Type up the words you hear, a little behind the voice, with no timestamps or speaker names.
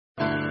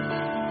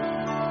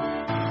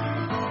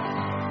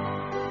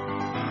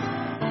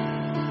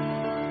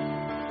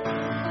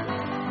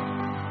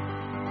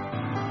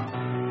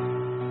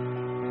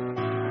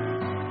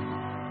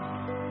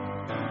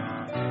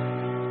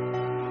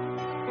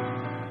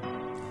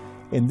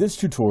In this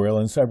tutorial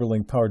in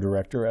CyberLink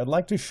PowerDirector, I'd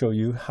like to show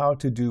you how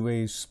to do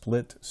a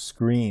split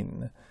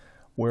screen,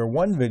 where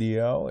one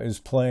video is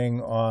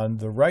playing on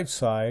the right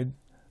side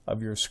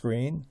of your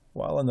screen,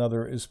 while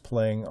another is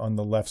playing on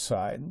the left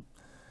side.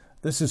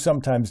 This is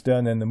sometimes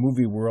done in the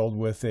movie world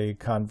with a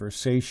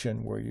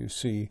conversation where you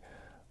see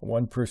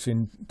one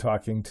person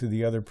talking to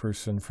the other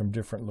person from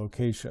different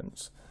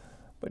locations.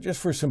 But just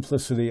for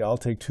simplicity, I'll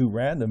take two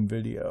random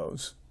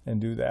videos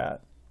and do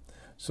that.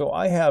 So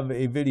I have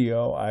a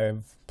video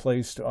I've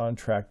placed on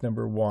track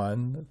number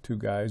 1, two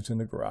guys in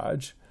the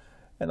garage,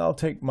 and I'll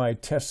take my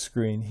test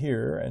screen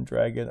here and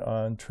drag it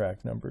on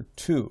track number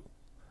 2.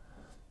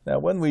 Now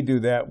when we do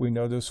that, we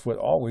notice what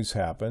always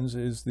happens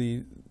is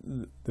the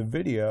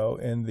video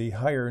in the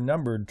higher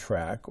numbered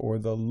track or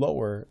the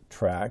lower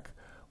track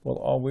will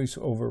always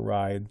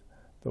override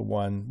the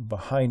one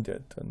behind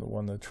it and the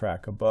one on the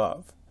track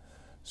above.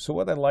 So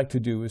what I'd like to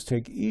do is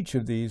take each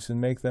of these and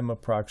make them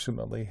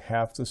approximately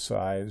half the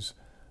size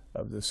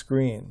of the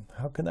screen.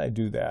 How can I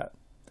do that?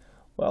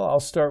 Well,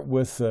 I'll start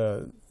with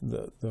the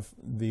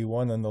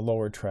one on the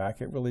lower track.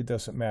 It really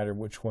doesn't matter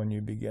which one you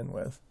begin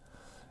with.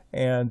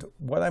 And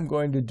what I'm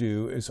going to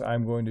do is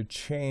I'm going to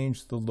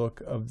change the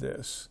look of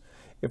this.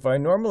 If I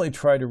normally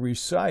try to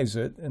resize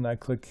it and I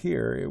click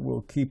here, it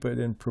will keep it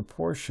in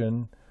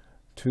proportion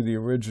to the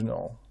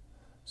original.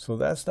 So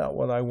that's not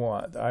what I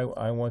want.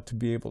 I want to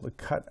be able to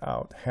cut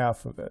out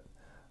half of it.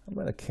 I'm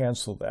going to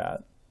cancel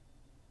that.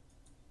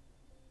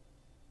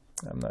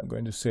 I'm not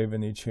going to save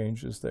any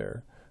changes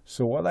there.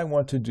 So what I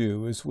want to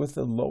do is with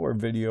the lower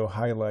video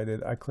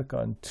highlighted, I click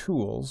on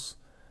Tools,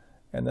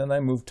 and then I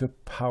move to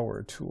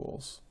Power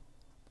Tools.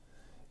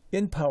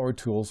 In Power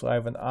Tools, I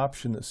have an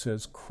option that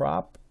says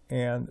Crop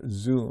and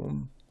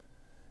Zoom.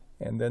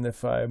 And then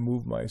if I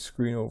move my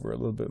screen over a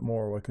little bit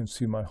more, I can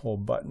see my whole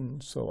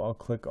button. So I'll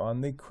click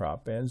on the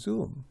Crop and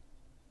Zoom.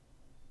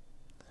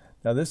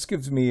 Now this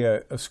gives me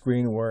a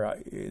screen where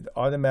it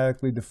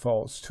automatically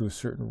defaults to a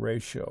certain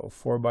ratio,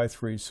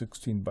 4:3,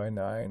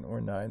 16:9, or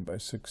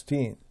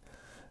 9:16.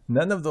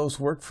 None of those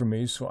work for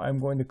me, so I'm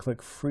going to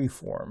click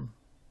Freeform.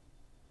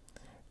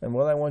 And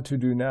what I want to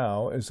do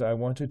now is I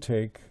want to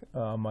take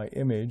my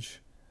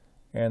image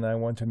and I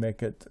want to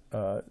make it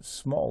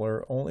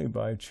smaller only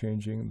by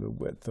changing the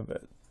width of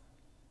it.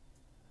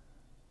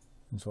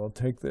 And so I'll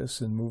take this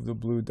and move the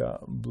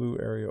blue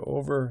area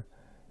over.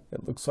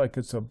 It looks like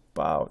it's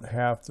about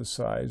half the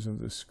size of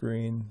the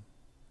screen.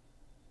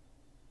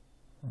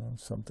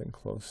 Something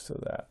close to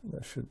that.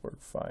 That should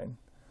work fine.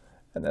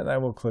 And then I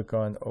will click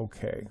on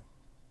OK.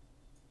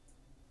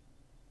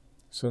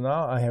 So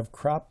now I have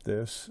cropped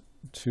this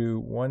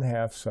to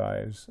 1/2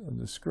 size of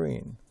the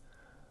screen.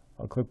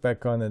 I'll click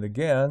back on it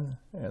again,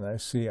 and I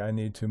see I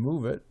need to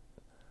move it.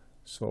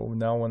 So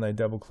now when I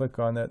double click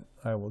on it,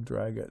 I will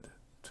drag it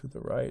to the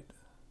right.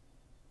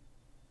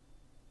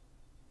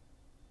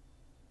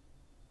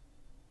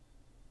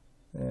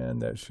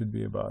 And that should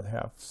be about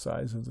half the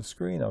size of the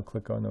screen. I'll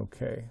click on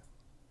OK.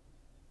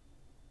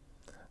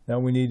 Now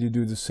we need to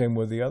do the same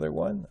with the other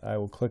one. I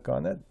will click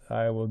on it.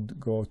 I will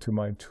go to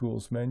my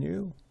Tools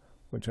menu,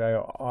 which I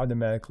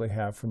automatically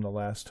have from the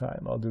last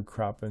time. I'll do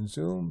Crop and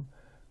Zoom.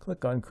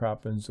 Click on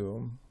Crop and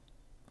Zoom.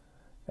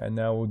 And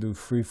now we'll do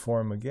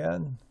Freeform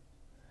again.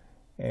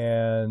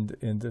 And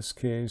in this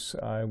case,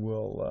 I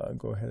will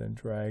go ahead and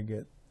drag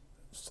it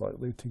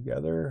slightly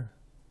together.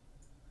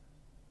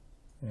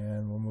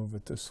 And we'll move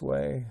it this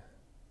way.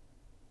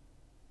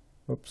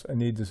 Oops, I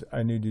need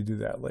to do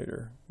that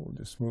later. We'll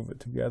just move it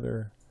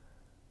together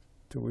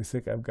till we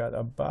think I've got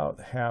about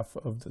half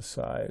of the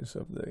size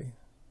of the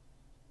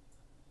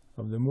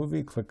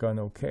movie. Click on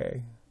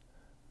OK.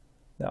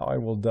 Now I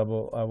will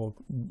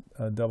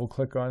double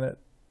click on it,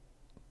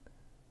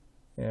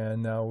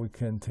 and now we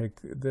can take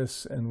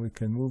this and we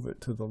can move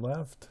it to the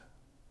left.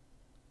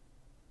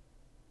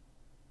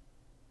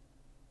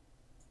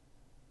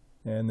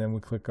 And then we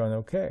click on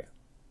OK.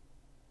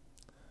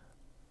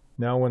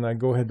 Now when I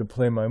go ahead to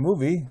play my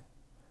movie,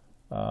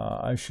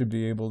 I should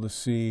be able to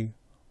see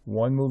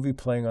one movie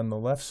playing on the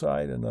left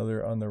side,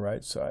 another on the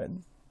right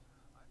side.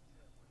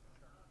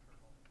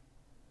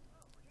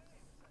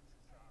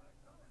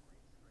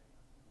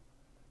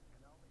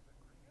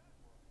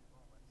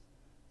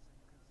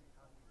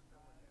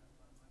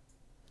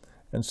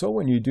 And so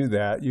when you do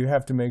that, you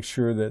have to make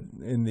sure that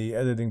in the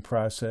editing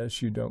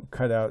process you don't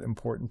cut out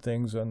important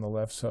things on the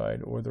left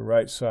side or the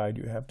right side.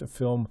 You have to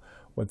film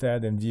with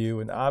that in view.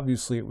 And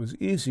obviously it was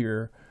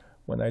easier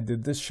when I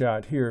did this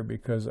shot here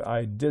because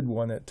I did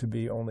want it to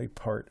be only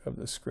part of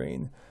the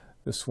screen.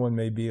 This one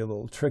may be a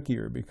little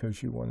trickier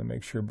because you want to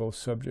make sure both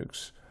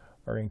subjects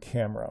are in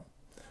camera.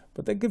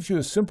 But that gives you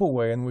a simple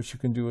way in which you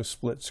can do a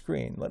split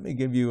screen. Let me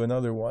give you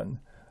another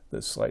one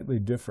that's slightly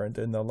different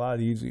and a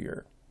lot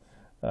easier.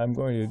 I'm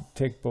going to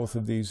take both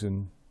of these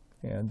and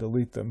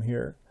delete them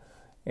here.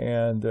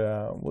 And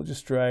we'll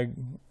just drag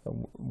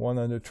one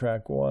into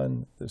track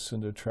 1, this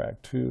into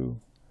track 2,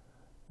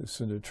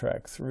 this into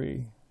track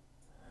 3.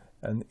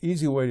 An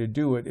easy way to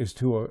do it is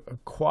to a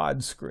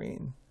quad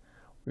screen,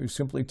 where you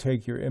simply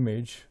take your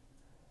image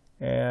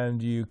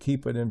and you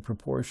keep it in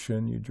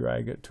proportion. You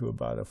drag it to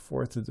about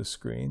 1/4 of the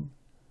screen,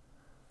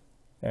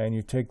 and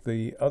you take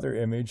the other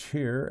image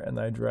here, and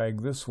I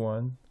drag this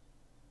one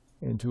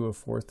into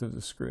 1/4 of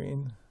the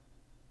screen.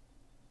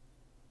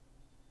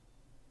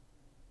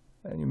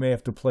 And you may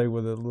have to play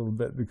with it a little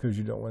bit because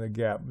you don't want a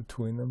gap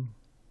between them.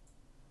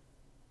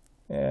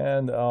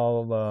 And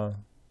I'll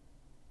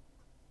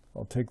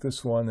take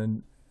this one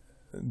and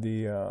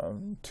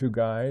the two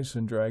guys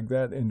and drag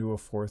that into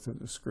 1/4 of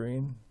the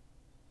screen.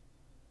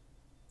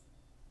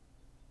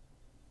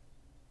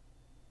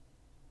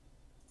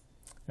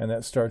 And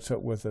that starts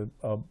out with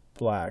a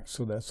black,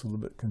 so that's a little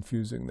bit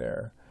confusing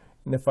there.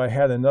 And if I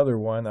had another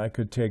one, I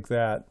could take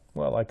that.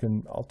 Well,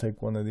 I'll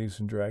take one of these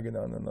and drag it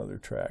on another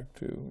track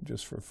too,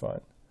 just for fun.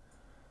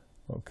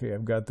 Okay,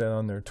 I've got that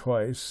on there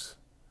twice.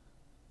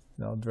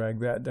 And I'll drag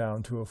that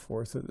down to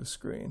 1/4 of the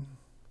screen.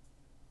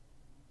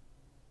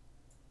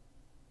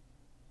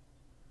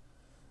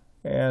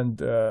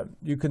 And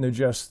you can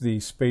adjust the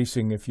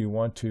spacing if you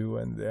want to,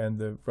 and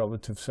the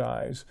relative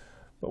size.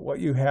 But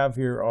what you have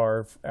here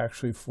are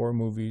actually 4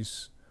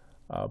 movies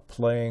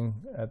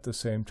playing at the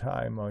same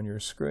time on your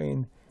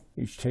screen,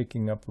 each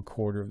taking up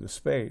 1/4 of the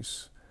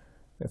space.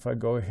 If I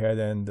go ahead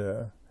and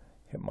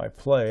hit my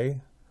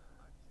play,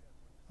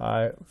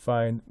 I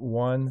find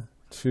 1,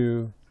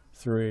 2,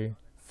 3,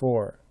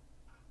 4.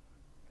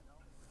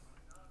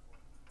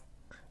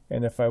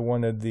 And if I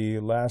wanted the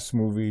last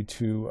movie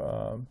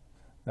to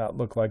not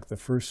look like the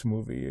first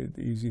movie,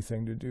 the easy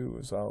thing to do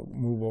is I'll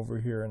move over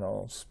here and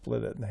I'll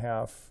split it in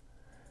half,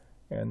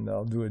 and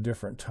I'll do a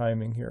different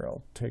timing here.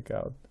 I'll take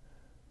out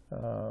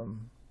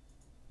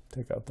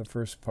the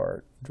first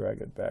part,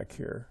 drag it back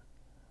here,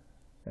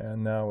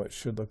 and now it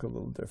should look a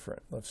little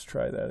different. Let's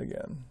try that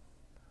again.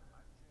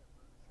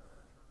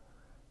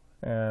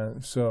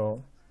 And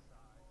so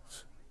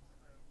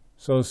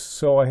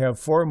I have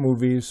 4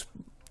 movies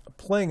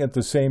playing at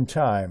the same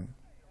time.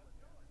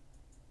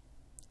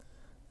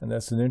 And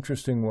that's an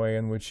interesting way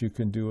in which you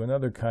can do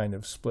another kind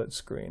of split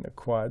screen, a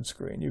quad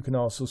screen. You can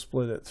also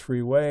split it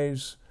 3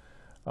 ways,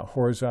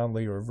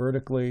 horizontally or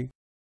vertically.